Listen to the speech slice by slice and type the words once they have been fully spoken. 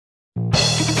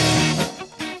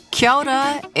Kia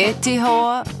ora, e te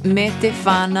hoa, me te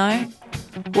whānau.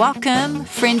 Welcome,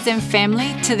 friends and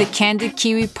family, to the Candid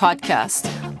Kiwi podcast.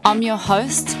 I'm your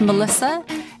host, Melissa,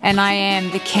 and I am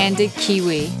the Candid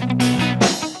Kiwi.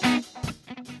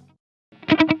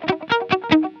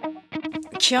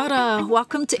 Kia ora,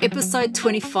 welcome to episode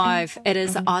 25. It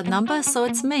is an odd number, so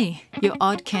it's me, your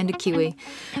odd Candid Kiwi.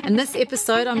 In this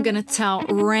episode, I'm going to tell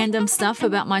random stuff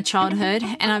about my childhood,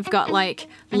 and I've got like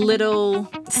little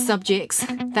subjects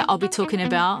that I'll be talking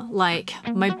about, like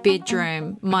my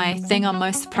bedroom, my thing I'm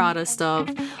most proudest of,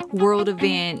 world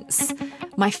events,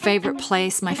 my favorite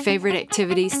place, my favorite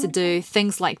activities to do,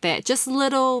 things like that. Just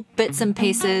little bits and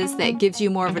pieces that gives you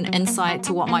more of an insight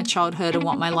to what my childhood and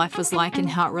what my life was like and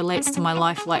how it relates to my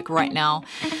life like right now.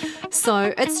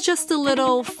 So it's just a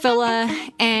little filler,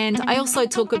 and I also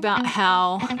talk about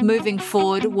how moving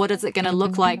forward, what is it going to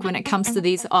look like when it comes to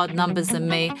these odd numbers and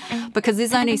me, because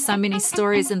there's only so many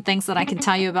stories and things that I can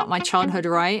tell you about my childhood,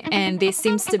 right? And there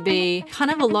seems to be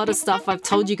kind of a lot of stuff I've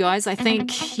told you guys. I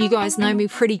think you guys know me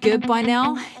pretty good by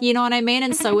now, you know what I mean?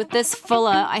 And so with this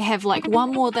filler, I have like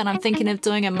one more that I'm thinking of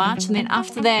doing in March, and then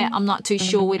after that, I'm not too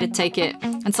sure where to take it.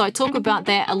 And so I talk about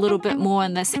that a little bit more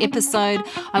in this episode.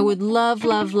 I would love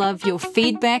your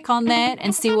feedback on that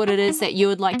and see what it is that you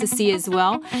would like to see as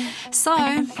well.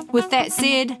 So with that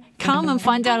said, come and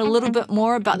find out a little bit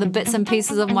more about the bits and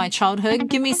pieces of my childhood.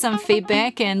 Give me some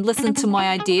feedback and listen to my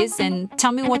ideas and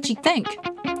tell me what you think.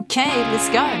 Okay, let's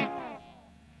go.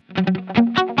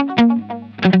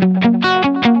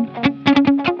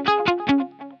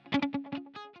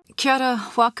 Kia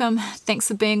ora, welcome. Thanks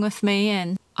for being with me.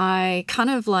 And I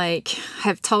kind of like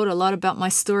have told a lot about my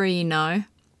story, you know,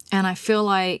 and I feel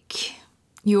like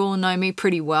you all know me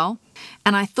pretty well.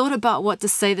 And I thought about what to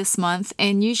say this month,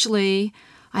 and usually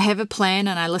I have a plan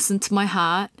and I listen to my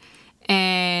heart,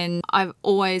 and I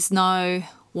always know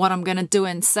what I'm going to do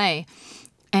and say.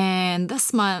 And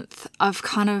this month I've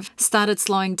kind of started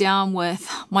slowing down with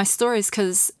my stories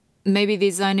because maybe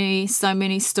there's only so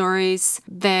many stories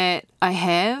that I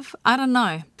have. I don't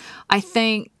know. I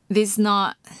think there's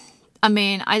not,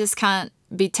 I just can't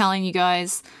be telling you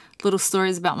guys little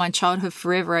stories about my childhood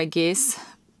forever, I guess,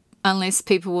 unless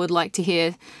people would like to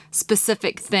hear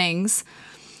specific things.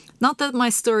 Not that my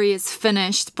story is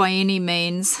finished by any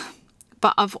means,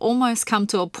 but I've almost come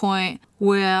to a point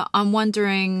where I'm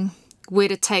wondering where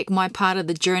to take my part of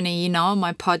the journey, you know,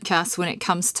 my podcast when it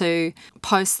comes to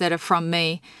posts that are from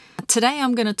me. Today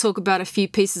I'm going to talk about a few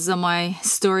pieces of my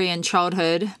story and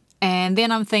childhood, and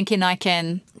then I'm thinking I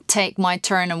can take my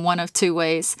turn in one of two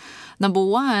ways. Number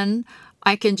one,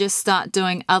 I can just start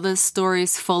doing other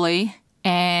stories fully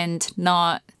and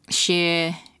not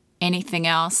share anything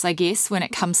else, I guess, when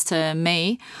it comes to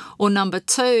me. Or number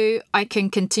two, I can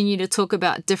continue to talk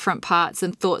about different parts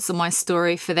and thoughts of my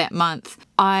story for that month.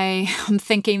 I am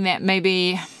thinking that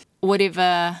maybe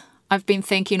whatever I've been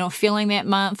thinking or feeling that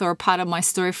month, or a part of my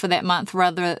story for that month,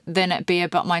 rather than it be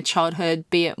about my childhood,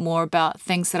 be it more about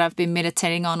things that I've been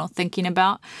meditating on or thinking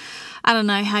about. I don't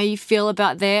know how you feel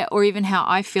about that, or even how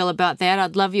I feel about that.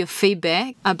 I'd love your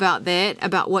feedback about that,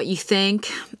 about what you think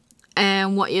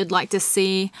and what you'd like to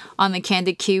see on the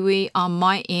Candid Kiwi on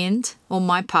my end or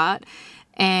my part.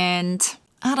 And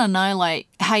I don't know, like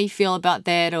how you feel about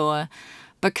that, or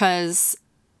because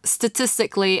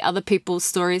statistically, other people's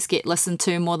stories get listened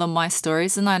to more than my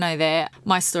stories, and I know that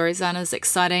my stories aren't as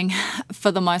exciting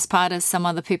for the most part as some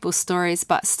other people's stories,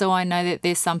 but still I know that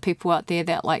there's some people out there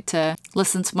that like to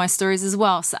listen to my stories as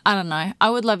well. So I don't know. I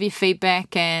would love your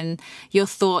feedback and your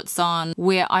thoughts on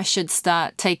where I should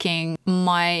start taking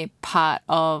my part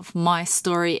of my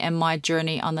story and my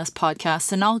journey on this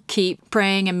podcast, and I'll keep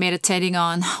praying and meditating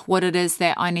on what it is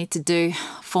that I need to do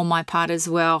for my part as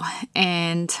well.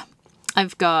 And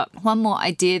I've got one more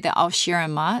idea that I'll share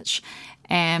in March,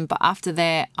 but after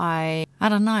that, I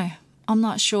don't know. I'm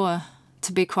not sure,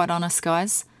 to be quite honest,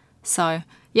 guys. So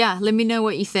yeah, let me know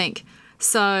what you think.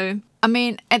 So, at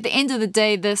the end of the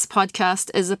day, this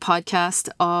podcast is a podcast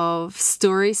of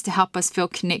stories to help us feel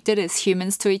connected as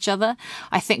humans to each other.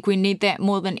 I think we need that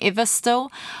more than ever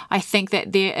still. I think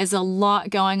that there is a lot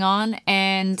going on,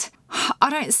 and I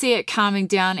don't see it calming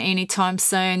down anytime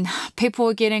soon. People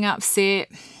are getting upset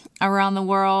around the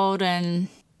world, and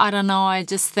I don't know, I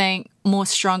just think more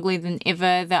strongly than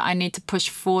ever that I need to push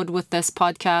forward with this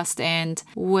podcast and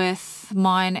with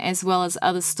mine as well as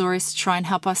other stories to try and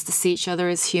help us to see each other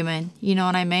as human. You know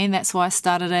what I mean? That's why I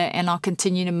started it, and I'll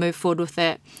continue to move forward with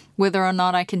it. Whether or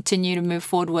not I continue to move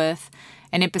forward with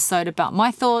an episode about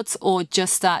my thoughts or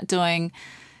just start doing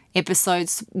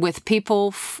episodes with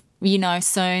people,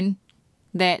 soon,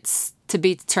 that's to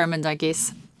be determined, I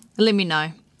guess. Let me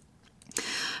know.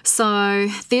 So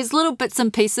there's little bits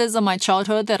and pieces of my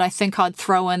childhood that I think I'd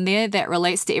throw in there that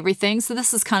relates to everything. So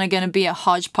this is kind of going to be a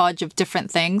hodgepodge of different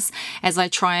things as I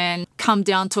try and come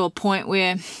down to a point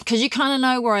where, because you kind of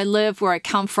know where I live, where I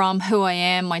come from, who I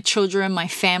am, my children, my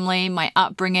family, my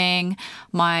upbringing,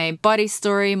 my body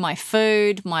story, my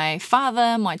food, my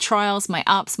father, my trials, my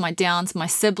ups, my downs, my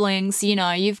siblings. You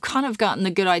know, you've kind of gotten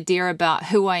a good idea about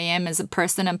who I am as a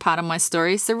person and part of my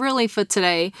story. So really for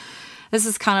today, this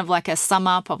is kind of like a sum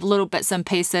up of little bits and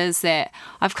pieces that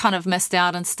I've kind of missed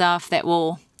out and stuff that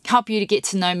will help you to get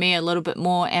to know me a little bit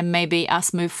more and maybe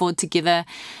us move forward together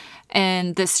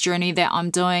in this journey that I'm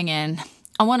doing. And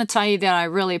I want to tell you that I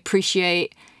really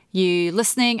appreciate you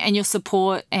listening and your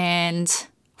support and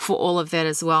for all of that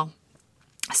as well.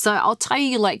 So I'll tell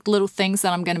you like little things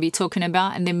that I'm going to be talking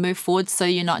about and then move forward so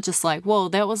you're not just like, whoa,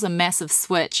 that was a massive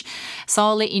switch. So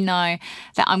I'll let you know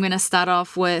that I'm going to start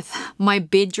off with my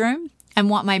bedroom and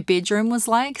what my bedroom was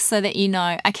like so that you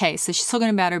know, okay, so she's talking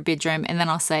about her bedroom and then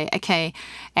I'll say, okay,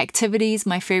 activities,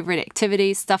 my favorite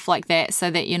activities, stuff like that so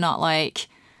that you're not like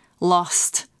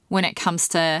lost when it comes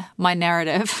to my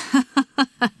narrative.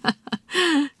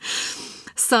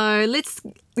 So let's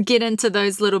get into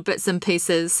those little bits and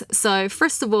pieces. So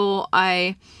first of all,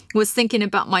 I was thinking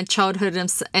about my childhood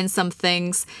and some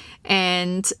things,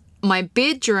 and my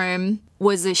bedroom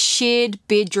was a shared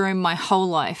bedroom my whole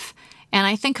life. And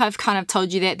I think I've kind of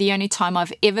told you that the only time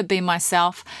I've ever been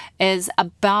myself is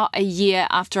about a year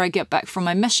after I get back from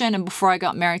my mission and before I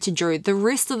got married to Drew. The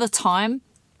rest of the time,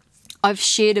 I've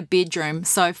shared a bedroom.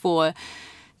 So for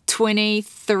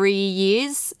 23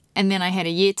 years, and then I had a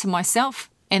year to myself.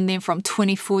 And then from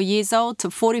 24 years old to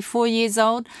 44 years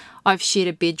old, I've shared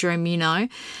a bedroom, you know.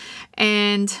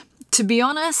 And to be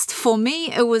honest, for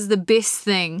me, it was the best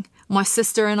thing. My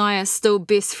sister and I are still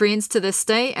best friends to this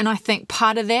day, and I think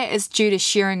part of that is due to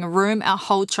sharing a room our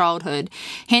whole childhood,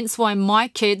 hence why my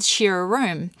kids share a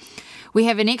room. We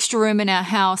have an extra room in our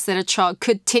house that a child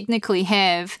could technically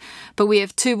have, but we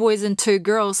have 2 boys and 2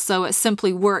 girls, so it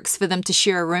simply works for them to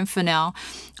share a room for now.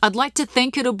 I'd like to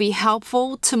think it'll be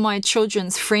helpful to my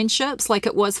children's friendships like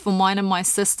it was for mine and my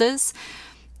sisters,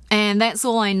 and that's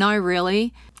all I know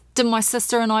really. Did my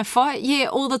sister and I fight? Yeah,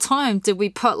 all the time. Did we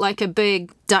put like a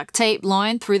big duct tape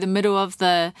line through the middle of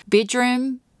the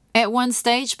bedroom at one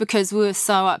stage because we were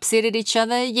so upset at each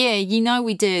other? Yeah, you know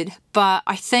we did. But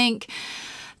I think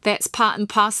that's part and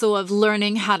parcel of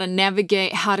learning how to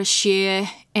navigate, how to share,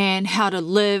 and how to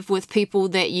live with people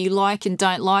that you like and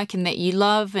don't like and that you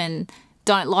love and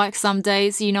don't like some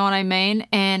days, you know what I mean?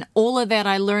 And all of that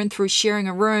I learned through sharing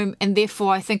a room, and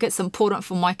therefore I think it's important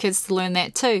for my kids to learn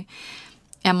that too.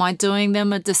 Am I doing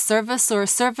them a disservice or a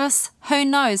service? Who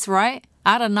knows, right?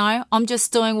 I don't know. I'm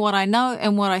just doing what I know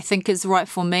and what I think is right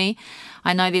for me.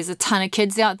 I know there's a ton of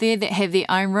kids out there that have their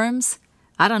own rooms.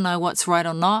 I don't know what's right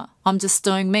or not. I'm just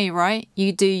doing me, right?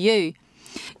 You do you.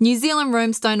 New Zealand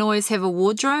rooms don't always have a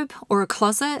wardrobe or a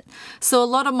closet. So a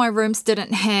lot of my rooms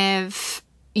didn't have,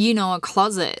 you know, a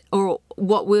closet or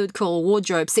what we would call a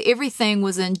wardrobe. So everything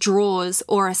was in drawers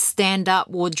or a stand-up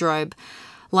wardrobe.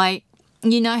 Like,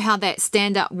 you know how that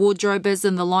stand-up wardrobe is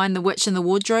in The Lion, the Witch and the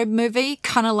Wardrobe movie?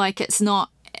 Kind of like it's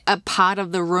not a part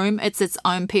of the room, it's its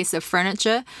own piece of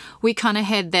furniture. We kind of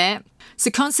had that. So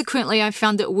consequently, I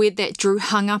found it weird that Drew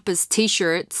hung up his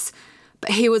t-shirts,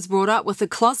 but he was brought up with a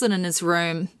closet in his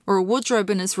room or a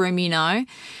wardrobe in his room, you know?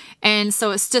 And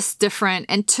so it's just different.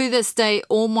 And to this day,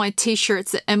 all my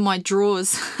t-shirts are in my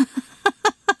drawers.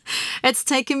 It's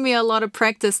taken me a lot of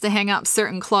practice to hang up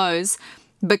certain clothes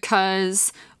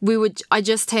because I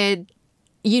just had,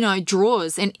 you know,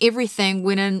 drawers and everything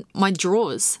went in my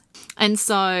drawers. And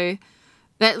so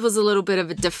that was a little bit of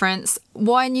a difference.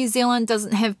 Why New Zealand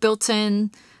doesn't have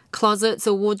built-in closets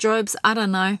or wardrobes, I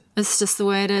don't know. It's just the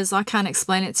way it is. I can't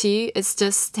explain it to you. It's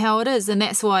just how it is. And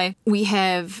that's why we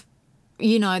have,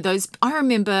 you know, those, I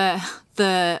remember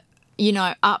the, you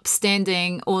know,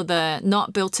 upstanding or the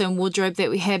not built-in wardrobe that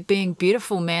we had being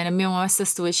beautiful, man. And me and my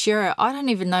sister would share it. I don't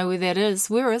even know where that is.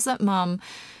 Where is it, Mum?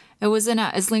 It was in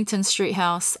our Islington Street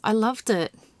house. I loved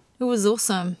it. It was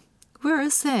awesome. Where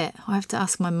is that? I have to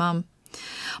ask my mum.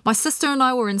 My sister and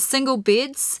I were in single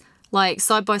beds, like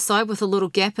side by side with a little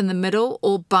gap in the middle,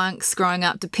 or bunks growing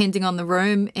up depending on the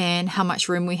room and how much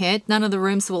room we had. None of the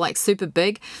rooms were like super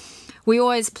big. We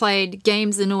always played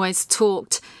games and always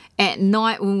talked at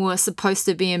night when we were supposed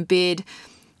to be in bed.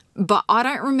 But I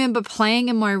don't remember playing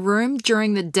in my room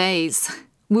during the days.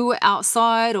 We were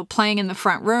outside or playing in the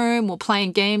front room or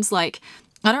playing games. Like,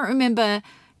 I don't remember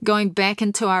going back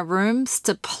into our rooms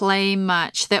to play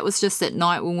much. That was just at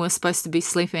night when we were supposed to be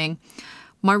sleeping.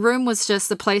 My room was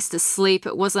just a place to sleep.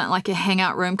 It wasn't like a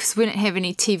hangout room because we didn't have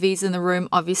any TVs in the room,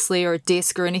 obviously, or a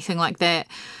desk or anything like that.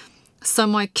 So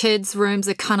my kids' rooms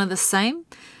are kind of the same.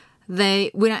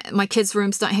 My kids'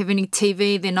 rooms don't have any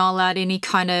TV. They're not allowed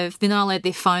they're not allowed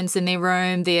their phones in their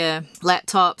room, their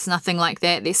laptops, nothing like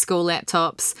that, their school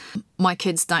laptops. My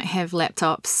kids don't have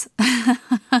laptops.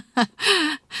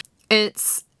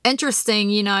 It's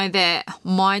interesting, that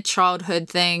my childhood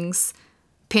things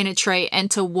penetrate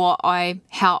into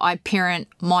how I parent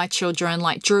my children.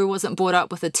 Like Drew wasn't brought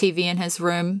up with a TV in his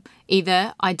room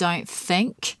either, I don't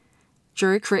think.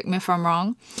 Drew, correct me if I'm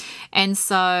wrong. And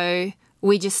so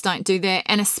we just don't do that.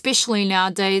 And especially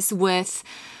nowadays with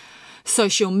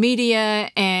social media,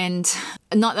 and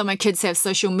not that my kids have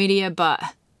social media, but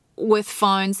with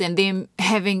phones and them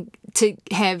having to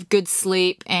have good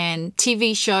sleep and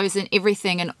TV shows and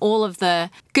everything and all of the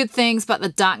good things, but the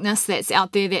darkness that's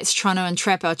out there that's trying to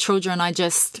entrap our children.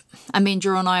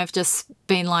 Drew and I have just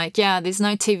been like, yeah, there's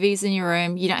no TVs in your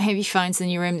room. You don't have your phones in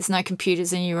your room. There's no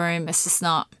computers in your room. That's just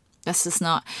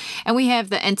not. And we have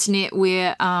the internet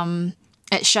where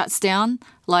it shuts down.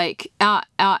 Like our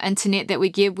internet that we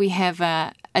get, we have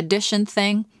a addition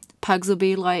thing. Pugs will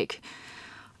be like,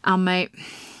 our mate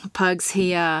Pugs,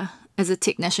 he is a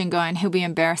technician guy, and he'll be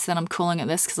embarrassed that I'm calling it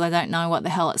this because I don't know what the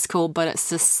hell it's called, but it's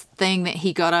this thing that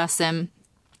he got us, and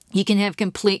you can have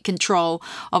complete control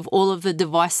of all of the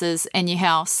devices in your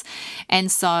house.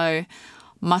 And so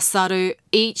Masaru,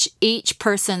 each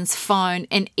person's phone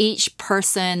and each of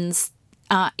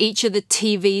the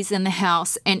TVs in the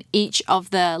house and each of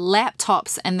the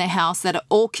laptops in the house that are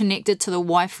all connected to the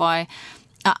Wi-Fi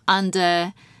are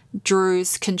under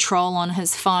Drew's control on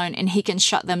his phone, and he can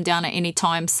shut them down at any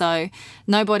time. So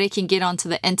nobody can get onto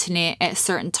the internet at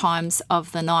certain times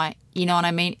of the night. You know what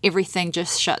I mean? Everything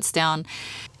just shuts down.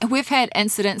 We've had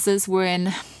incidences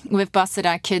when we've busted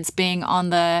our kids being on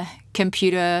the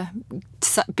computer,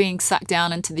 being sucked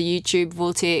down into the YouTube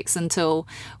vortex until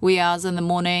wee hours in the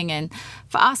morning. And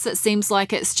for us, it seems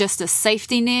like it's just a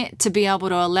safety net to be able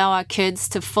to allow our kids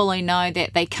to fully know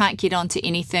that they can't get onto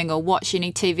anything or watch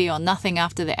any TV or nothing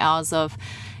after the hours of,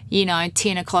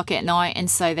 10 o'clock at night. And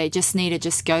so they just need to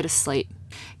just go to sleep.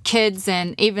 Kids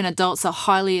and even adults are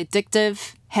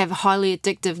have highly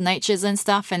addictive natures and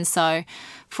stuff. And so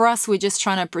for us, we're just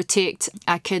trying to protect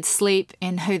our kids' sleep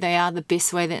and who they are the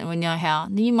best way that we know how.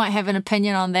 You might have an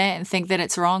opinion on that and think that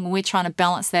it's wrong, and we're trying to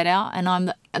balance that out. And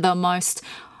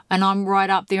I'm right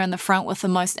up there in the front with the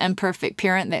most imperfect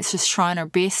parent that's just trying her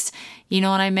best. You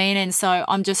know what I mean? And so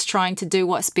I'm just trying to do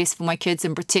what's best for my kids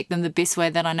and protect them the best way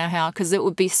that I know how, because it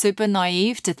would be super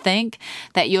naive to think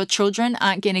that your children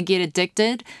aren't going to get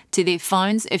addicted to their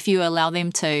phones if you allow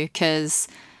them to, because,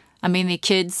 they're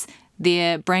kids.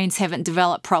 Their brains haven't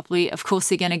developed properly. Of course,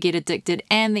 they're going to get addicted.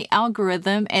 And the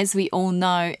algorithm, as we all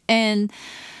know, in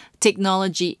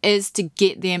technology is to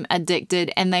get them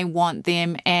addicted, and they want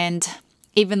them. And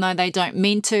even though they don't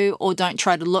mean to or don't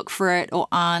try to look for it or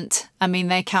aren't,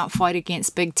 they can't fight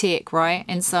against big tech, right?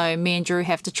 And so me and Drew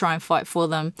have to try and fight for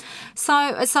them.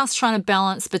 So it's us trying to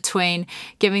balance between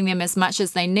giving them as much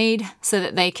as they need so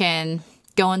that they can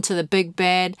go into the big,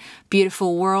 bad,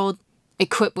 beautiful world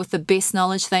equipped with the best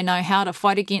knowledge they know how to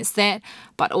fight against that,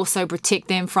 but also protect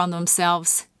them from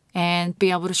themselves and be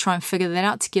able to try and figure that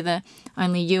out together.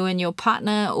 Only you and your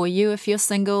partner, or you if you're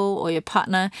single, or your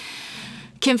partner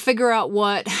can figure out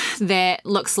what that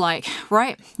looks like,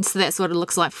 right? So that's what it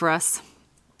looks like for us.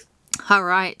 All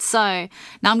right, so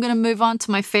now I'm going to move on to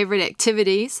my favorite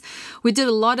activities. We did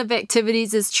a lot of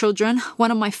activities as children. One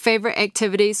of my favorite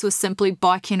activities was simply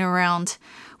biking around.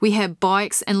 We had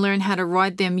bikes and learned how to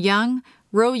ride them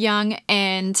real young,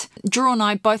 and Drew and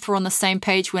I both were on the same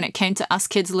page when it came to us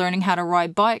kids learning how to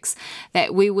ride bikes,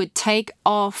 that we would take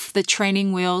off the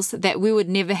training wheels, that we would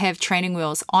never have training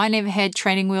wheels. I never had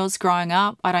training wheels growing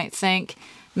up, I don't think.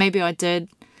 Maybe I did.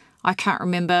 I can't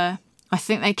remember. I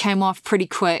think they came off pretty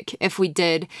quick if we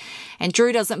did. And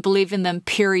Drew doesn't believe in them,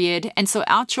 period. And so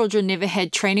our children never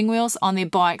had training wheels on their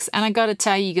bikes. And I got to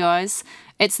tell you guys,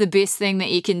 it's the best thing that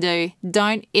you can do.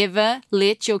 Don't ever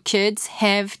let your kids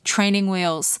have training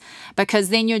wheels, because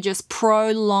then you're just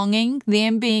prolonging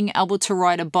them being able to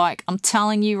ride a bike. I'm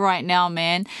telling you right now,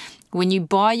 man, when you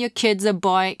buy your kids a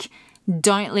bike,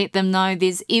 don't let them know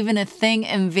there's even a thing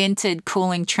invented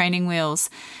calling training wheels.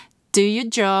 Do your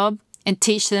job and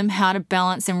teach them how to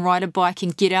balance and ride a bike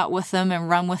and get out with them and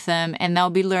run with them, and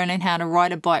they'll be learning how to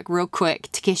ride a bike real quick.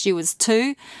 Takeshi was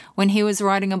 2 when he was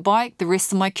riding a bike. The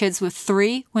rest of my kids were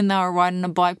 3 when they were riding a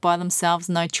bike by themselves,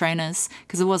 no trainers,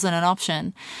 because it wasn't an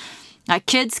option. Our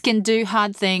kids can do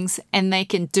hard things and they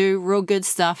can do real good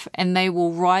stuff, and they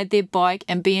will ride their bike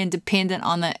and be independent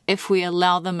on it if we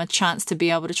allow them a chance to be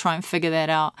able to try and figure that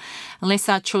out. Unless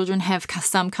our children have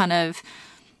some kind of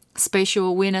spatial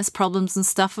awareness problems and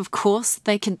stuff, of course,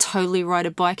 they can totally ride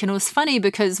a bike. And it was funny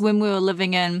because when we were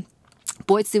living in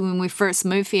Boise, when we first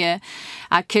moved here,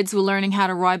 our kids were learning how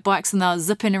to ride bikes and they were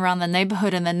zipping around the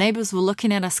neighborhood, and the neighbors were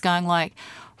looking at us going like,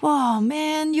 "Whoa,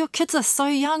 man, your kids are so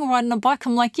young riding a bike."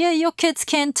 I'm like, yeah, your kids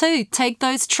can too. Take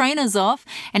those trainers off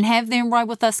and have them ride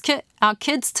with us, our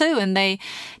kids too. And they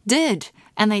did.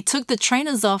 And they took the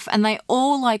trainers off, and they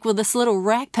all like with this little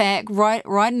rack pack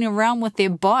riding around with their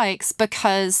bikes,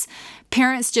 because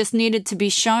parents just needed to be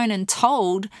shown and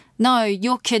told, no,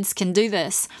 your kids can do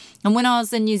this. And when I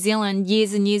was in New Zealand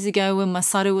years and years ago, when my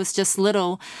Saru was just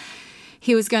little,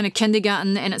 he was going to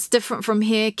kindergarten, and it's different from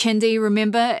here. Kindy,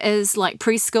 remember, is like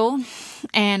preschool.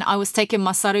 And I was taking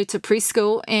my Saru to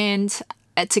preschool and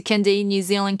to kindy, New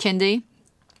Zealand kindy.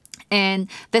 And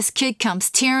this kid comes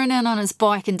tearing in on his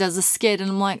bike and does a skid. And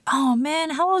I'm like, oh man,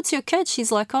 how old's your kid?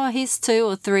 She's like, oh, he's 2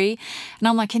 or 3. And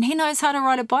I'm like, and he knows how to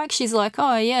ride a bike? She's like,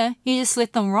 oh yeah, you just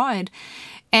let them ride.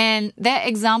 And that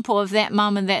example of that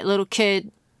mum and that little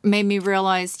kid made me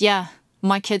realize, yeah,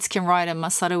 my kids can ride, and my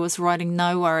Saru was riding,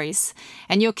 no worries.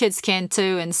 And your kids can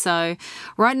too. And so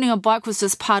riding a bike was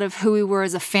just part of who we were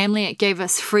as a family. It gave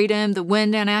us freedom, the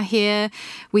wind in our hair.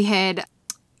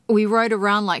 We rode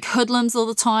around like hoodlums all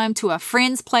the time to our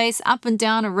friend's place, up and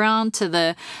down, around to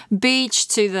the beach,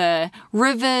 to the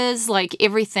rivers, like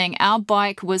everything. Our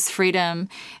bike was freedom.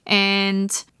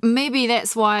 And maybe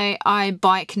that's why I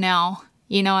bike now.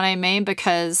 You know what I mean?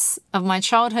 Because of my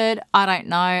childhood, I don't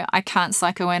know. I can't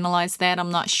psychoanalyze that. I'm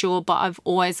not sure, but I've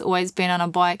always been on a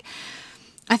bike.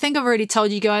 I think I've already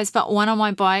told you guys, but one of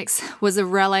my bikes was a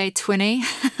Raleigh 20.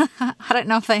 I don't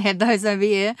know if they had those over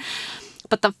here.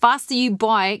 But the faster you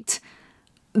biked,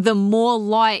 the more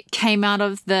light came out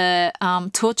of the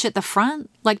torch at the front,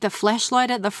 like the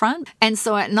flashlight at the front. And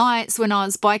so at nights when I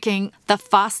was biking, the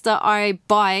faster I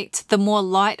biked, the more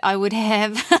light I would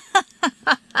have.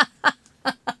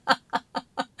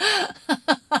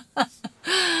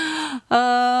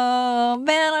 Oh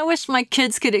man, I wish my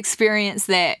kids could experience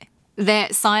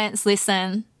that science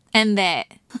lesson and that.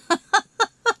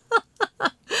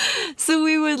 So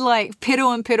we would like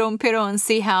pedal and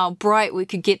see how bright we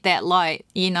could get that light,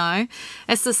 you know.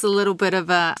 It's just a little bit of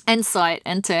a insight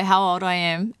into how old I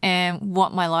am and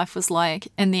what my life was like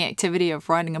in the activity of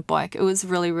riding a bike. It was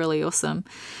really, really awesome.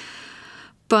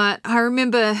 But I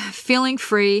remember feeling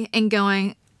free and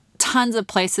going tons of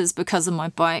places because of my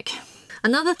bike.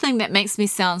 Another thing that makes me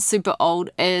sound super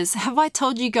old is, have I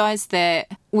told you guys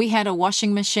that we had a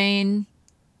washing machine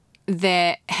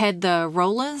that had the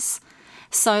rollers?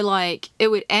 So like it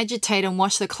would agitate and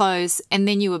wash the clothes, and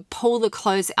then you would pull the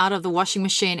clothes out of the washing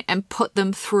machine and put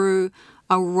them through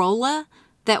a roller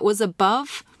that was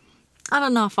above. I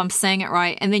don't know if I'm saying it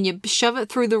right. And then you shove it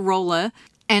through the roller,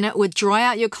 and it would dry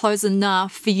out your clothes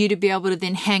enough for you to be able to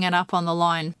then hang it up on the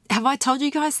line. Have I told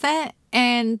you guys that?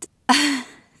 And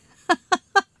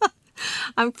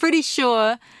I'm pretty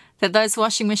sure that those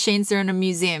washing machines are in a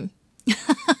museum.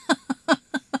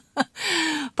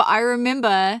 But I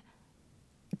remember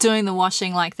doing the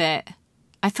washing like that.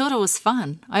 I thought it was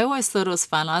fun. I always thought it was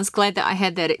fun. I was glad that I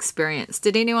had that experience.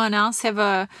 Did anyone else have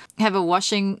a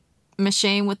washing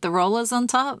machine with the rollers on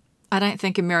top? I don't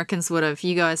think Americans would have.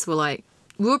 You guys were like,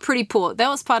 we were pretty poor. That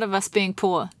was part of us being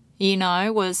poor, you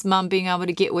know, was mum being able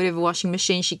to get whatever washing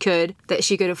machine she could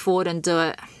afford and do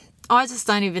it. I just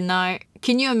don't even know.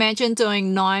 Can you imagine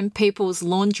doing 9 people's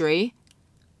laundry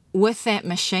with that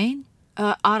machine?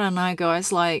 I don't know,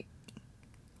 guys. Like,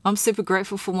 I'm super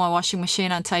grateful for my washing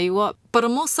machine, I'll tell you what. But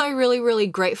I'm also really, really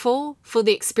grateful for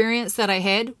the experience that I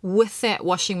had with that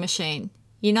washing machine.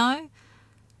 You know?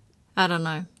 I don't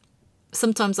know.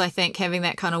 Sometimes I think having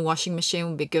that kind of washing machine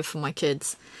would be good for my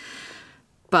kids.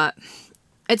 But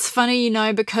it's funny, you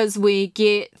know, because we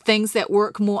get things that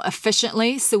work more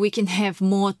efficiently so we can have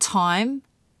more time.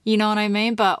 You know what I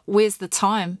mean? But where's the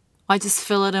time? I just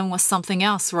fill it in with something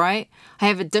else, right? I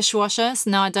have a dishwasher, so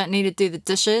now I don't need to do the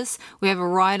dishes. We have a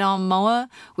ride-on mower.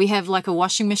 We have like a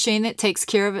washing machine that takes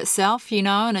care of itself, you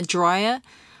know, and a dryer.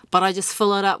 But I just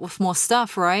fill it up with more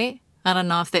stuff, right? I don't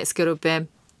know if that's good or bad.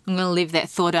 I'm going to leave that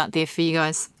thought out there for you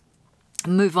guys.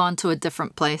 Move on to a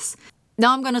different place.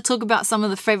 Now I'm going to talk about some of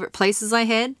the favorite places I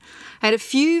had. I had a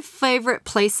few favorite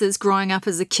places growing up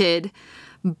as a kid.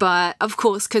 But of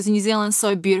course, because New Zealand's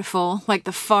so beautiful, like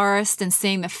the forest and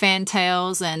seeing the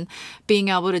fantails and being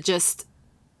able to just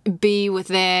be with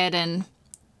that, and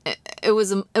it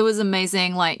was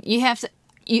amazing. Like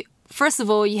First of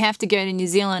all, you have to go to New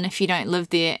Zealand if you don't live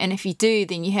there. And if you do,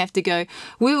 then you have to go,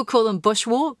 we would call them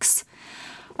bushwalks.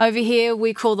 Over here,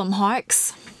 we call them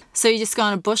hikes. So you just go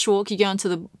on a bushwalk, you go into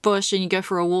the bush and you go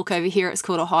for a walk. Over here, it's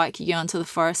called a hike. You go into the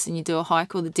forest and you do a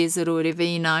hike, or the desert, or whatever,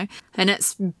 And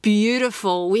it's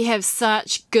beautiful. We have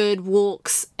such good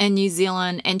walks in New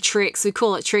Zealand and treks. We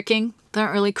call it trekking. They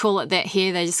don't really call it that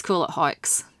here. They just call it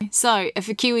hikes. So if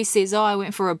a Kiwi says, oh, I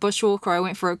went for a bushwalk or I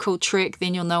went for a cool trek,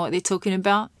 then you'll know what they're talking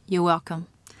about. You're welcome.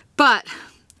 But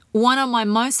one of my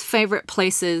most favorite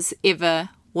places ever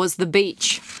was the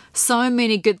beach. So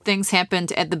many good things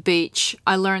happened at the beach.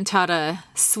 I learned how to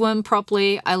swim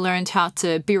properly. I learned how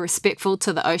to be respectful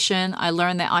to the ocean. I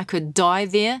learned that I could die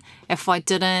there if I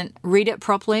didn't read it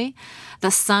properly.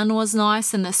 The sun was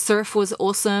nice and the surf was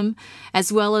awesome,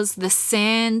 as well as the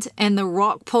sand and the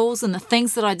rock pools and the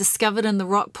things that I discovered in the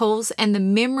rock pools and the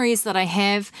memories that I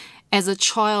have as a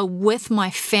child with my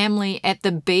family at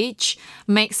the beach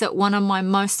makes it one of my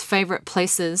most favorite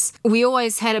places. We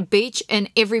always had a beach in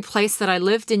every place that I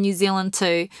lived in New Zealand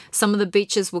too. Some of the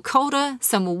beaches were colder,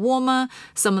 some were warmer,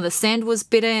 some of the sand was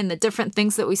better and the different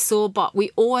things that we saw, but we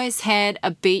always had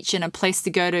a beach and a place to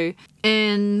go to.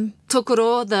 In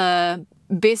Tokoro, the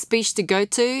best beach to go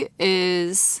to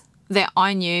is, that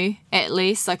I knew at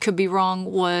least, I could be wrong,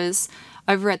 was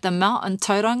over at the Mount in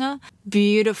Tauranga.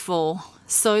 Beautiful.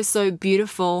 So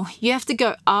beautiful. You have to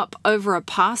go up over a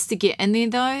pass to get in there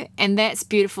though, and that's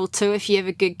beautiful too if you have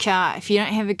a good car. If you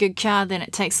don't have a good car, then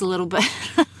it takes a little bit.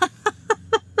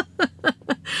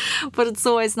 But it's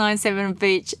always nice having a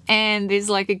beach, and there's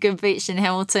like a good beach in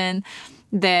Hamilton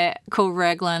that called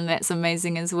Raglan that's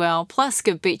amazing as well. Plus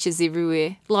good beaches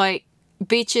everywhere. Like,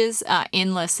 beaches are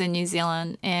endless in New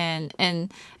Zealand, and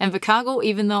in Invercargill,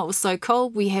 even though it was so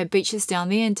cold, we had beaches down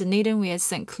there. In Dunedin, we had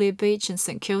St Clair Beach and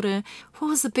St Kilda. What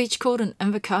was the beach called in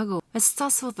Invercargill? It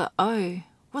starts with the O.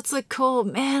 What's it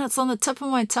called? Man, it's on the tip of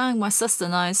my tongue. My sister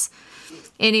knows.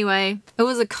 Anyway, it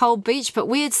was a cold beach, but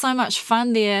we had so much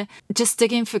fun there, just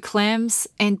digging for clams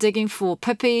and digging for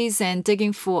pippies and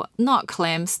digging for, not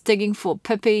clams, digging for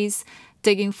pippies,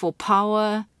 digging for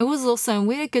paua. It was awesome.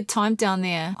 We had a good time down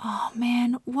there. Oh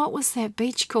man, what was that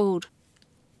beach called?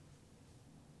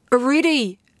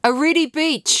 Aridi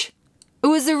Beach. It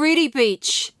was Aridi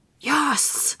Beach.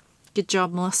 Yes. Good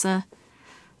job, Melissa.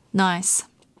 Nice.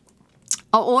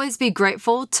 I'll always be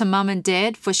grateful to Mum and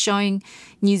Dad for showing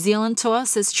New Zealand to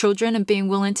us as children and being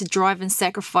willing to drive and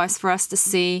sacrifice for us to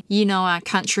see, our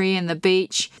country and the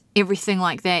beach, everything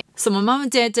like that. So my mum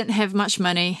and dad didn't have much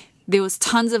money. There was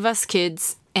tons of us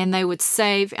kids, and they would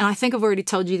save, and I think I've already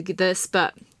told you this,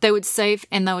 but they would save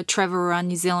and they would travel around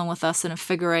New Zealand with us in a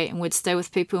figure eight, and we'd stay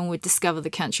with people and we'd discover the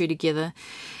country together.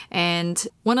 And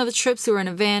one of the trips we were in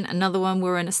a van, another one we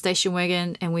were in a station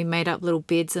wagon, and we made up little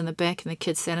beds in the back and the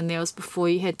kids sat in there. It was before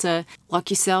you had to lock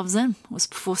yourselves in. It was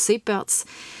before seatbelts.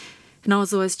 And I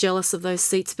was always jealous of those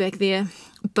seats back there.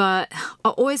 But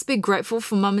I'll always be grateful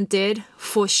for Mum and Dad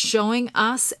for showing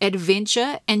us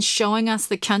adventure and showing us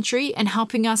the country and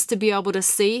helping us to be able to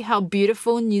see how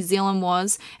beautiful New Zealand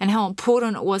was and how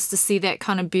important it was to see that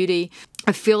kind of beauty.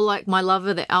 I feel like my love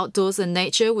of the outdoors and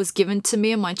nature was given to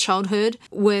me in my childhood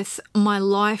with my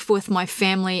life with my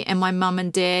family and my mum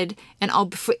and dad, and I'll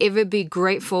forever be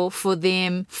grateful for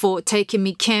them for taking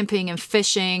me camping and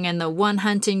fishing and the one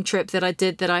hunting trip that I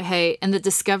did that I hate and the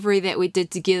discovery that we did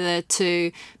together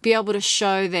to be able to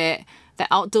show that the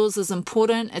outdoors is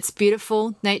important, it's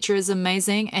beautiful, nature is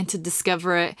amazing, and to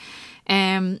discover it.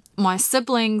 And my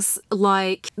siblings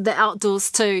like the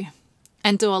outdoors too,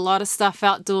 and do a lot of stuff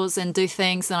outdoors and do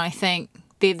things, and I think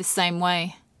they're the same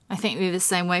way. I think they're the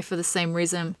same way for the same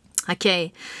reason.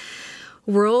 Okay,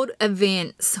 world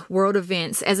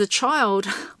events. As a child,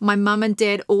 my mum and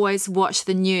dad always watched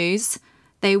the news.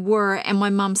 They were, and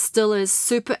my mum still is,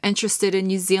 super interested in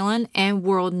New Zealand and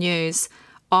world news.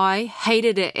 I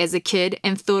hated it as a kid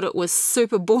and thought it was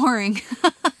super boring.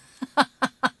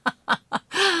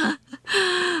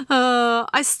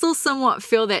 I still somewhat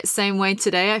feel that same way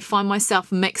today. I find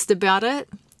myself mixed about it,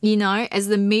 as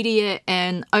the media,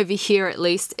 and over here at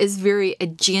least, is very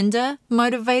agenda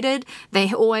motivated.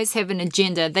 They always have an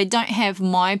agenda. They don't have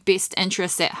my best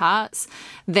interests at heart.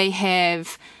 They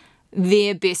have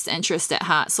their best interest at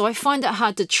heart. So I find it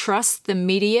hard to trust the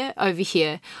media over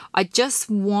here. I just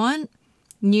want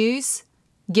news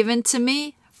given to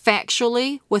me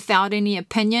factually without any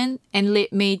opinion, and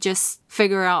let me just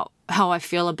figure out how I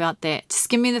feel about that. Just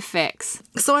give me the facts.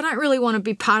 So I don't really want to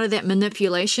be part of that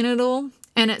manipulation at all.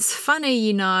 And it's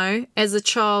funny, as a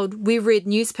child, we read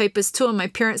newspapers too, and my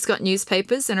parents got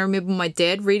newspapers, and I remember my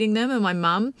dad reading them and my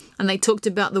mum, and they talked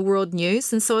about the world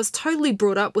news. And so I was totally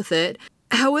brought up with it.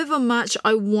 However much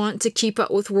I want to keep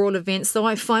up with world events, though,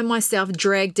 I find myself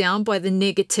dragged down by the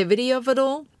negativity of it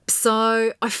all.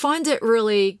 So I find it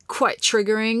really quite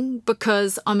triggering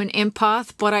because I'm an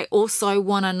empath, but I also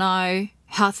want to know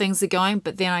how things are going.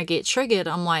 But then I get triggered.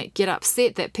 I'm like, get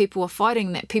upset that people are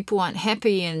fighting, that people aren't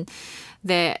happy, and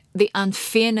that the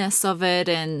unfairness of it,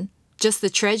 and just the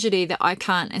tragedy that I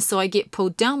can't. And so I get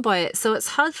pulled down by it. So it's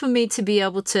hard for me to be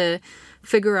able to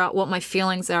figure out what my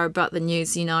feelings are about the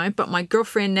news, But my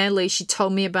girlfriend Natalie, she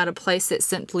told me about a place that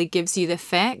simply gives you the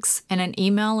facts in an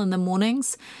email in the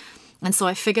mornings. And so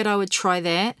I figured I would try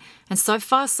that. And so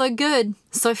far, so good.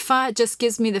 So far, it just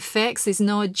gives me the facts. There's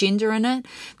no agenda in it.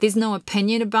 There's no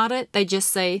opinion about it. They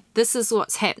just say, this is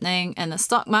what's happening in the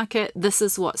stock market. This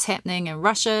is what's happening in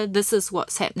Russia. This is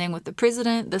what's happening with the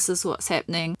president. This is what's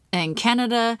happening in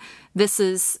Canada. This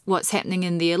is what's happening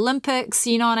in the Olympics.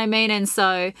 You know what I mean? And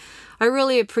so I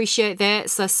really appreciate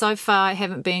that. So far, I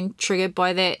haven't been triggered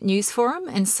by that news forum.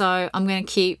 And so I'm going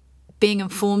to keep being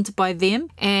informed by them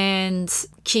and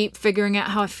keep figuring out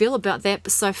how I feel about that.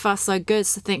 But so far, so good.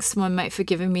 So thanks to my mate for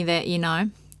giving me that,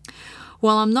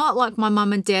 Well, I'm not like my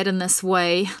mum and dad in this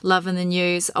way, loving the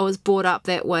news. I was brought up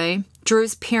that way.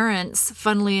 Drew's parents,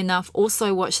 funnily enough,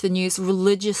 also watch the news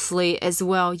religiously as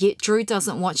well, yet Drew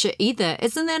doesn't watch it either.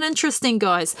 Isn't that interesting,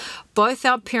 guys? Both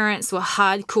our parents were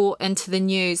hardcore into the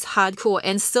news, hardcore,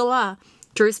 and still are.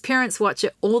 Drew's parents watch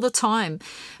it all the time,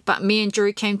 but me and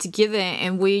Drew came together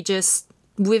and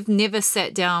we've never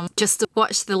sat down just to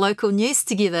watch the local news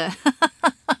together.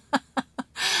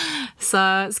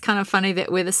 So it's kind of funny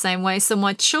that we're the same way. So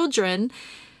our children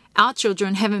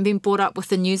haven't been brought up with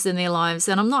the news in their lives,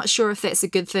 and I'm not sure if that's a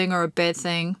good thing or a bad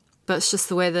thing, but it's just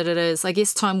the way that it is. I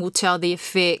guess time will tell the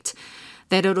effect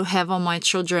that it'll have on my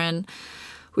children.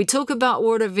 We talk about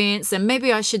world events, and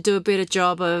maybe I should do a better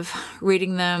job of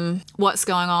reading them what's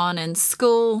going on in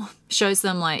school, shows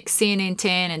them like CNN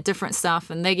 10 and different stuff,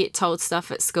 and they get told stuff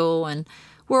at school, and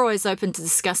we're always open to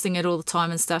discussing it all the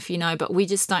time and stuff, but we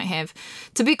just don't have,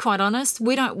 to be quite honest,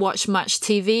 we don't watch much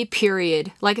TV,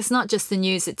 period. Like, it's not just the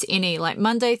news, it's any, like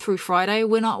Monday through Friday,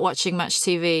 we're not watching much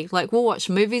TV. Like, we'll watch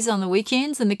movies on the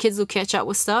weekends and the kids will catch up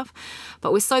with stuff,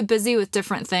 but we're so busy with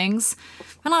different things.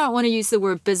 And I don't want to use the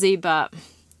word busy, but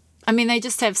I mean, they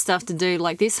just have stuff to do,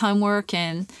 like there's homework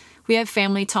and we have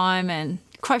family time, and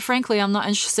quite frankly, I'm not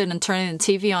interested in turning the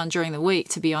TV on during the week,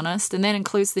 to be honest, and that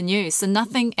includes the news. So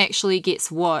nothing actually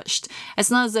gets watched.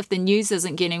 It's not as if the news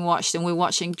isn't getting watched and we're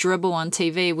watching dribble on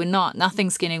TV. We're not.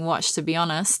 Nothing's getting watched, to be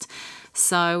honest.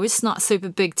 So we're just not super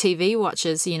big TV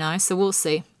watchers, so we'll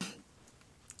see.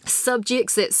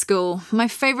 Subjects at school. My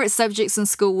favourite subjects in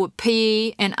school were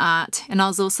PE and art, and I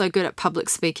was also good at public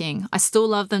speaking. I still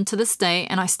love them to this day,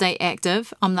 and I stay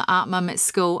active. I'm the art mum at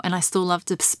school, and I still love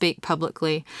to speak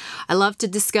publicly. I love to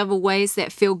discover ways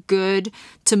that feel good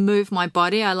to move my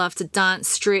body. I love to dance,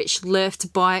 stretch,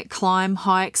 lift, bike, climb,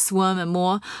 hike, swim, and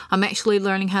more. I'm actually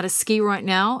learning how to ski right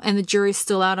now, and the jury's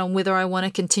still out on whether I want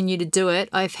to continue to do it.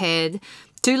 I've had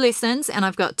 2 lessons and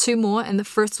I've got 2 more, and the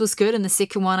first was good and the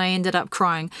second one I ended up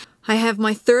crying. I have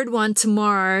my 3rd one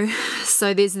tomorrow,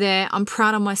 so there's that. I'm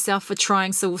proud of myself for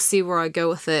trying, so we'll see where I go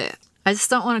with it. I just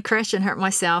don't want to crash and hurt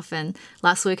myself, and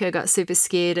last week I got super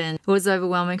scared and it was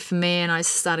overwhelming for me and I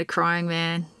just started crying,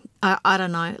 man. I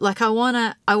don't know. Like I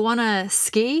wanna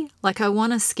ski. Like I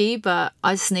wanna ski, but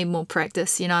I just need more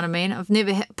practice. You know what I mean? I've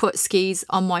never put skis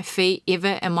on my feet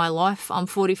ever in my life. I'm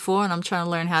 44 and I'm trying to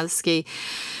learn how to ski.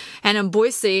 And in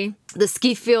Boise, the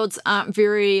ski fields aren't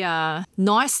very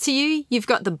nice to you. You've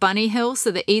got the bunny hill,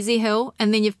 so the easy hill,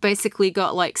 and then you've basically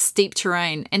got like steep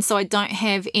terrain. And so I don't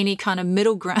have any kind of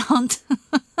middle ground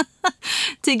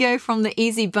to go from the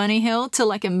easy bunny hill to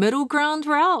like a middle ground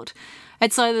route.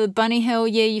 It's either the bunny hill,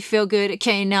 yeah, you feel good.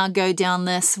 Okay, now go down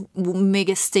this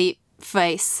mega steep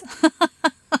face.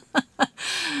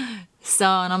 So,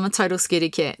 and I'm a total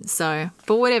scaredy cat. So,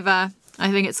 but whatever.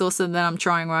 I think it's awesome that I'm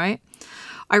trying, right?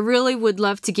 I really would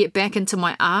love to get back into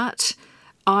my art.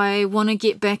 I want to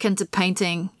get back into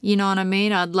painting. You know what I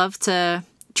mean? I'd love to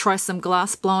try some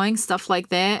glass blowing, stuff like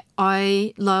that.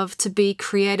 I love to be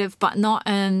creative, but not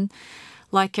in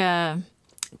like a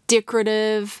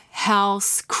decorative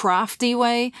house crafty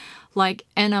way, like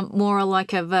in a more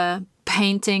like of a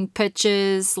painting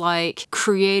pictures, like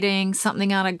creating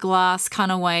something out of glass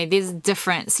kind of way. There's a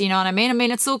difference, you know what I mean? I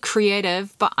mean, it's all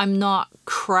creative, but I'm not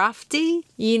crafty,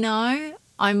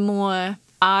 I'm more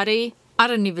arty. I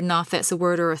don't even know if that's a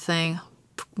word or a thing.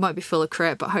 Might be full of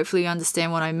crap, but hopefully you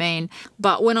understand what I mean.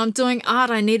 But when I'm doing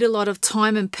art, I need a lot of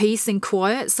time and peace and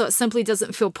quiet, so it simply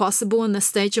doesn't feel possible in this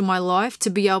stage of my life to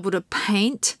be able to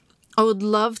paint. I would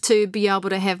love to be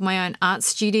able to have my own art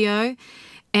studio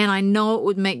and I know it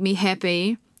would make me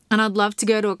happy. And I'd love to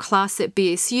go to a class at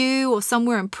BSU or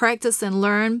somewhere and practice and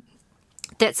learn.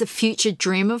 That's a future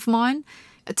dream of mine,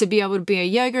 to be able to be a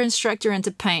yoga instructor and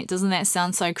to paint. Doesn't that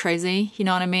sound so crazy? You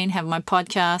know what I mean? Have my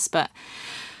podcast, but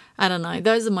I don't know.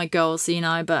 Those are my goals,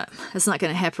 but it's not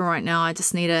going to happen right now. I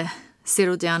just need to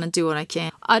settle down and do what I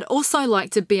can. I'd also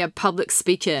like to be a public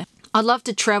speaker. I'd love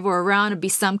to travel around and be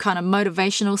some kind of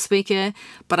motivational speaker,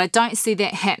 but I don't see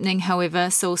that happening, however,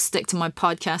 so I'll stick to my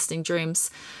podcasting dreams.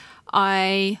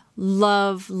 I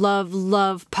love, love,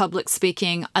 love public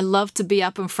speaking. I love to be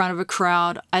up in front of a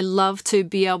crowd. I love to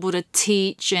be able to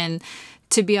teach and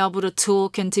to be able to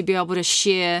talk and to be able to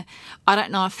share. I don't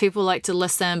know if people like to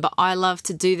listen, but I love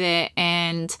to do that,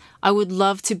 and I would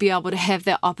love to be able to have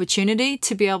that opportunity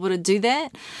to be able to do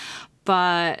that.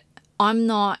 But I'm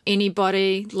not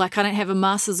anybody, like I don't have a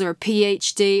master's or a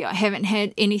PhD. I haven't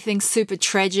had anything super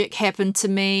tragic happen to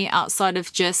me outside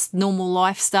of just normal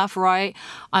life stuff, right?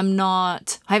 I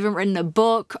haven't written a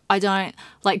book. I don't,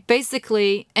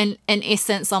 basically, in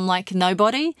essence, I'm like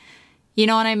nobody. You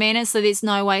know what I mean? And so there's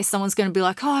no way someone's going to be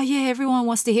like, oh yeah, everyone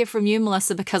wants to hear from you,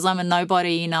 Melissa, because I'm a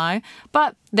nobody,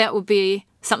 But that would be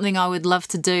something I would love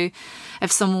to do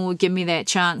if someone would give me that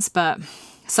chance. But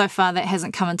so far, that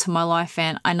hasn't come into my life,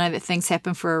 and I know that things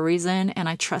happen for a reason, and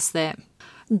I trust that.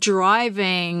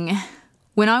 Driving.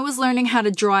 When I was learning how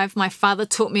to drive, my father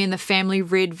taught me in the family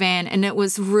red van, and it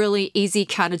was really easy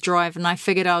car to drive, and I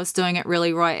figured I was doing it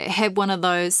really right. It had one of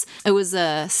those, it was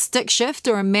a stick shift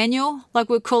or a manual, like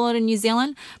we'd call it in New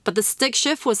Zealand, but the stick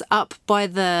shift was up by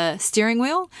the steering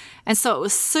wheel, and so it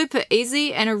was super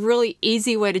easy and a really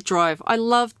easy way to drive. I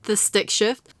loved the stick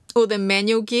shift. Or the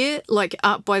manual gear,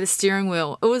 up by the steering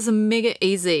wheel. It was mega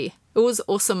easy. It was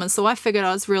awesome. And so I figured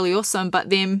I was really awesome. But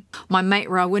then my mate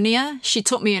Rawinia, she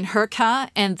taught me in her car,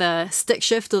 and the stick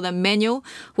shift or the manual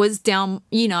was down,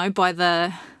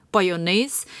 by your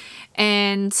knees.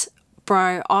 And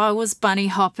bro, I was bunny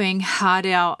hopping hard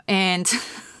out, and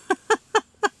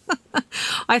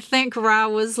I think Ra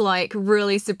was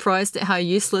really surprised at how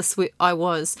useless I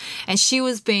was. And she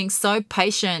was being so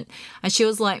patient, and she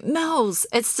was like, Mels,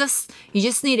 it's just, you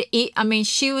just need to eat. I mean,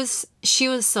 she was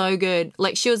so good.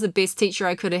 She was the best teacher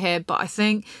I could have had, but I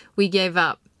think we gave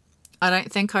up. I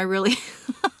don't think I really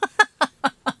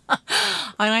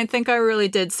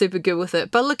did super good with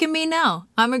it. But look at me now.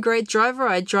 I'm a great driver.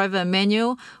 I drive a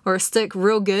manual or a stick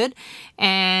real good,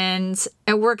 and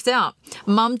it worked out.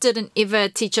 Mum didn't ever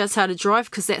teach us how to drive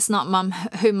because that's not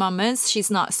who mum is. She's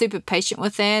not super patient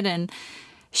with that, and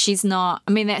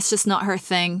that's just not her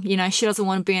thing. She doesn't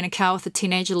want to be in a car with a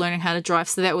teenager learning how to drive.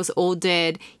 So that was all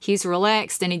Dad. He's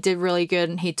relaxed and he did really good,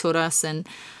 and he taught us, and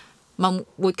Mum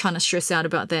would kind of stress out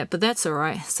about that, but that's all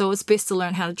right. So it's best to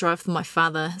learn how to drive with my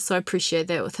father. So I appreciate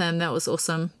that with him. That was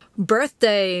awesome.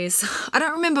 Birthdays. I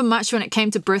don't remember much when it came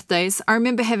to birthdays. I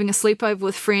remember having a sleepover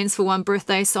with friends for one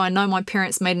birthday, so I know my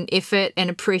parents made an effort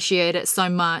and appreciate it so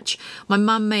much. My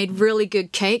mum made really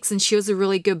good cakes, and she was a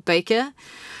really good baker.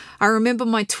 I remember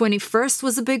my 21st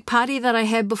was a big party that I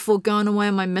had before going away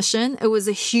on my mission. It was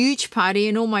a huge party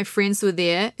and all my friends were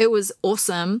there. It was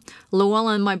awesome.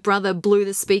 Llewellyn and my brother blew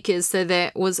the speakers, so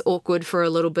that was awkward for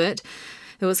a little bit.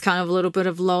 It was kind of a little bit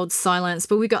of lulled silence,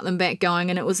 but we got them back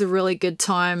going and it was a really good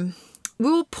time.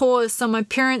 We were poor, so my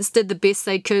parents did the best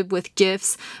they could with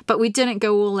gifts, but we didn't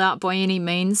go all out by any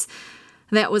means.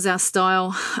 That was our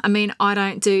style. I mean, I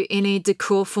don't do any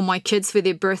decor for my kids for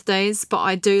their birthdays, but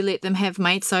I do let them have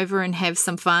mates over and have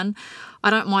some fun. I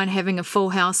don't mind having a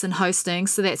full house and hosting,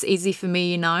 so that's easy for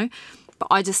me, But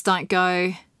I just don't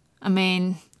go,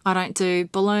 I don't do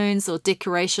balloons or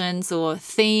decorations or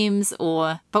themes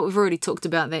but we've already talked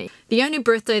about that. The only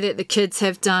birthday that the kids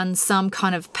have done some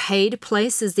kind of paid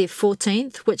place is their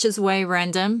 14th, which is way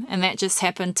random, and that just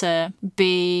happened to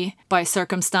be by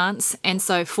circumstance. And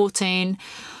so 14,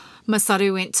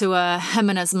 Masaru him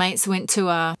and his mates went to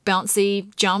a bouncy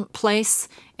jump place,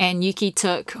 and Yuki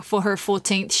for her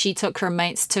 14th, she took her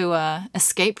mates to a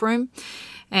escape room.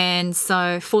 And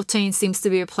so 14 seems to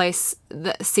be a place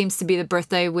that seems to be the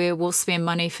birthday where we'll spend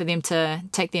money for them to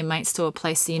take their mates to a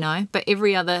place, But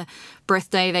every other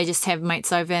birthday, they just have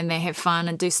mates over and they have fun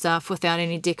and do stuff without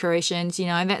any decorations,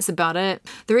 That's about it.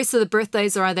 The rest of the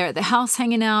birthdays are either at the house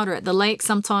hanging out or at the lake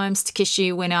sometimes.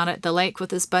 Takeshi went out at the lake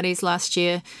with his buddies last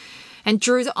year. And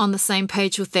Drew's on the same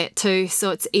page with that too.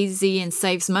 So it's easy and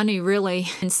saves money, really.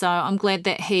 And so I'm glad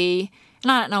that and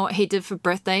I don't know what he did for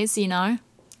birthdays,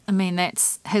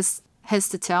 that's his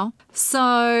to tell.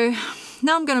 So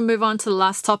now I'm going to move on to the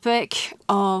last topic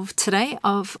of today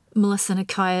of Melissa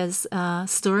Nakaya's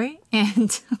story.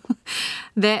 And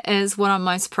that is what I'm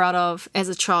most proud of as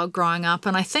a child growing up.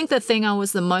 And I think the thing I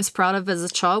was the most proud of as a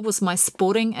child was my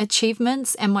sporting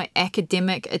achievements and my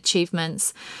academic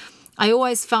achievements. I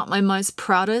always felt my most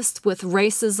proudest with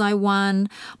races I won,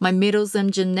 my medals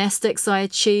in gymnastics I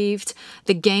achieved,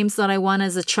 the games that I won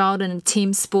as a child in a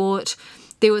team sport.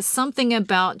 There was something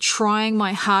about trying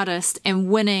my hardest and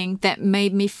winning that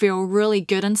made me feel really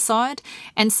good inside.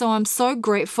 And so I'm so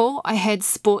grateful I had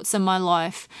sports in my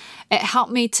life. It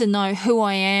helped me to know who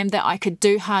I am, that I could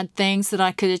do hard things, that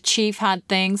I could achieve hard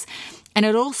things. And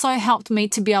it also helped me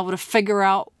to be able to figure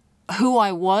out who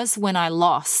I was when I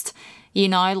lost. You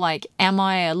know, like, am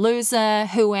I a loser?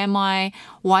 Who am I?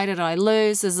 Why did I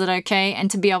lose? Is it okay?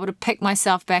 And to be able to pick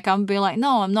myself back up and be like,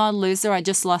 no, I'm not a loser. I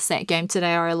just lost that game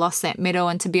today, or I lost that medal,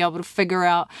 and to be able to figure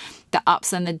out the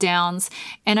ups and the downs.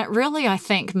 And it really, I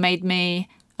think, made me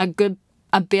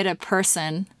a better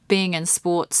person being in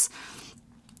sports.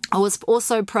 I was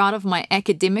also proud of my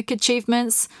academic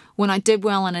achievements when I did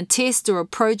well in a test or a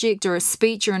project or a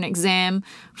speech or an exam.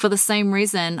 For the same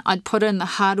reason, I'd put in the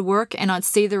hard work and I'd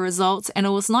see the results, and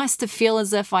it was nice to feel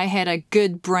as if I had a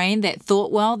good brain that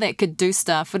thought well, that could do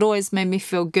stuff. It always made me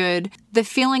feel good. The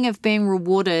feeling of being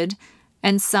rewarded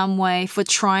in some way for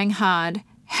trying hard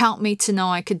helped me to know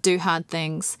I could do hard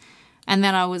things and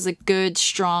that I was a good,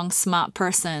 strong, smart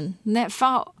person.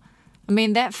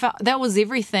 And that was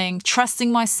everything.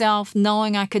 Trusting myself,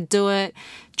 knowing I could do it,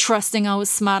 trusting I was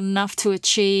smart enough to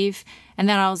achieve, and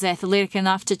that I was athletic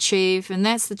enough to achieve, and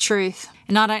that's the truth.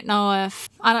 And I don't know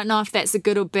if that's a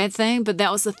good or bad thing, but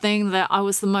that was the thing that I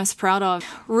was the most proud of.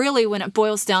 Really, when it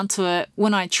boils down to it,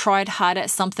 when I tried hard at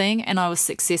something and I was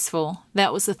successful,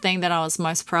 that was the thing that I was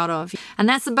most proud of. And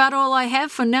that's about all I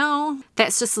have for now.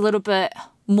 That's just a little bit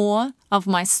more of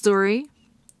my story.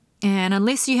 And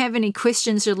unless you have any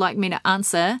questions you'd like me to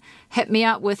answer, hit me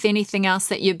up with anything else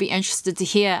that you'd be interested to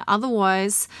hear.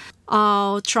 Otherwise,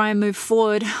 I'll try and move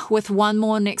forward with one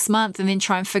more next month and then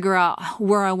try and figure out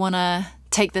where I want to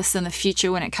take this in the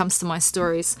future when it comes to my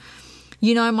stories.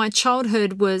 You know, my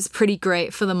childhood was pretty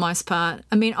great for the most part.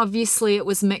 I mean, obviously it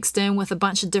was mixed in with a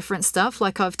bunch of different stuff,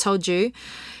 like I've told you,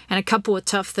 and a couple of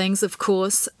tough things, of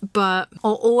course, but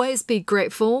I'll always be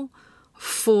grateful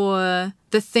for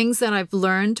the things that I've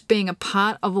learned being a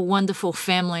part of a wonderful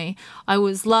family. I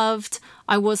was loved.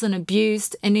 I wasn't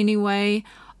abused in any way.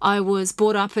 I was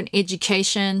brought up in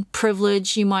education,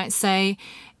 privilege, you might say.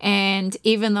 And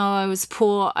even though I was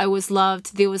poor, I was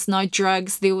loved. There was no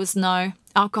drugs. There was no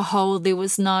alcohol. There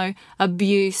was no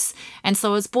abuse. And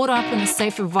so I was brought up in a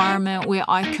safe environment where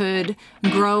I could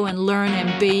grow and learn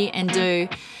and be and do.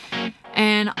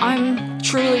 And I'm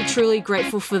truly, truly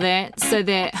grateful for that, so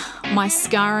that my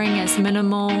scarring is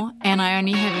minimal and I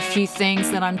only have a few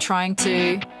things that I'm trying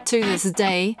to this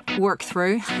day, work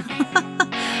through.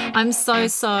 I'm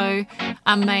so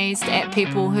amazed at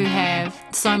people who have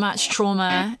so much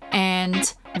trauma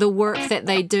and the work that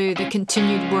they do, the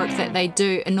continued work that they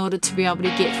do in order to be able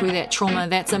to get through that trauma.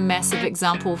 That's a massive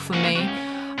example for me.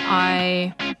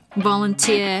 I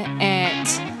volunteer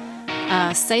at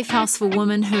a safe house for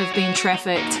women who have been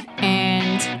trafficked,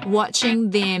 and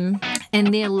watching them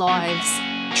in their lives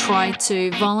try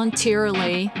to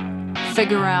voluntarily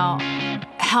figure out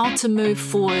how to move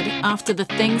forward after the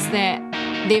things that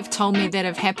they've told me that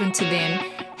have happened to them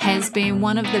has been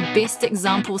one of the best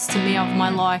examples to me of my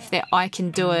life that I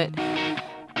can do it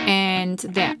and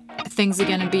that things are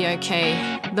going to be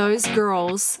okay. Those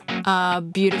girls are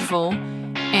beautiful,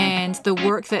 and the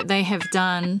work that they have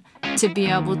done to be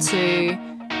able to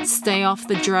stay off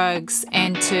the drugs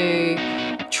and to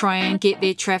try and get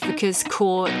their traffickers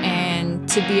caught and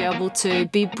to be able to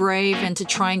be brave and to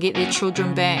try and get their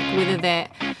children back, whether that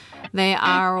they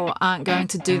are or aren't going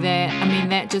to do that. I mean,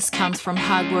 that just comes from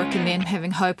hard work and them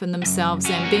having hope in themselves,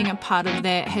 and being a part of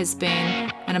that has been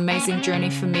an amazing journey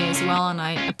for me as well, and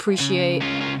I appreciate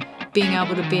being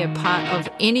able to be a part of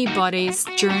anybody's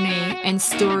journey and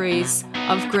stories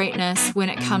of greatness when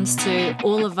it comes to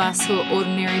all of us who are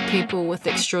ordinary people with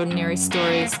extraordinary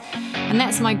stories. And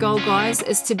that's my goal, guys,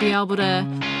 is to be able to,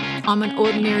 I'm an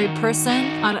ordinary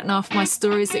person. I don't know if my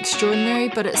story is extraordinary,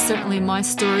 but it's certainly my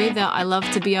story that I love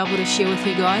to be able to share with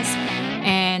you guys,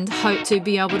 and hope to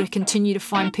be able to continue to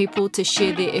find people to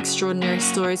share their extraordinary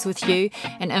stories with you,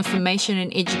 and information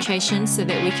and education, so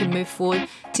that we can move forward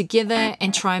together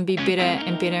and try and be better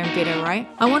and better and better, right?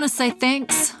 I want to say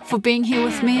thanks for being here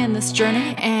with me in this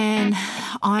journey, and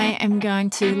I am going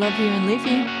to love you and leave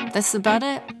you. That's about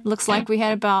it. Looks like we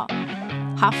had about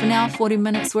half an hour, 40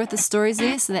 minutes worth of stories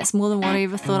there. So that's more than what I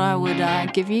ever thought I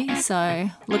would give you. So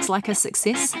looks like a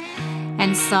success.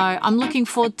 And so I'm looking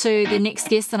forward to the next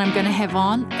guest that I'm going to have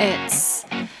on.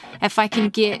 If I can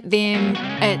get them,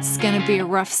 it's going to be a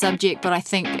rough subject, but I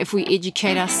think if we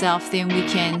educate ourselves, then we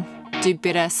can do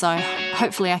better. So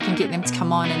hopefully I can get them to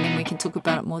come on and then we can talk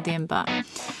about it more then. But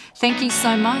thank you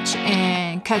so much,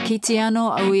 and ka kite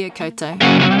anō au ia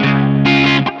koutou.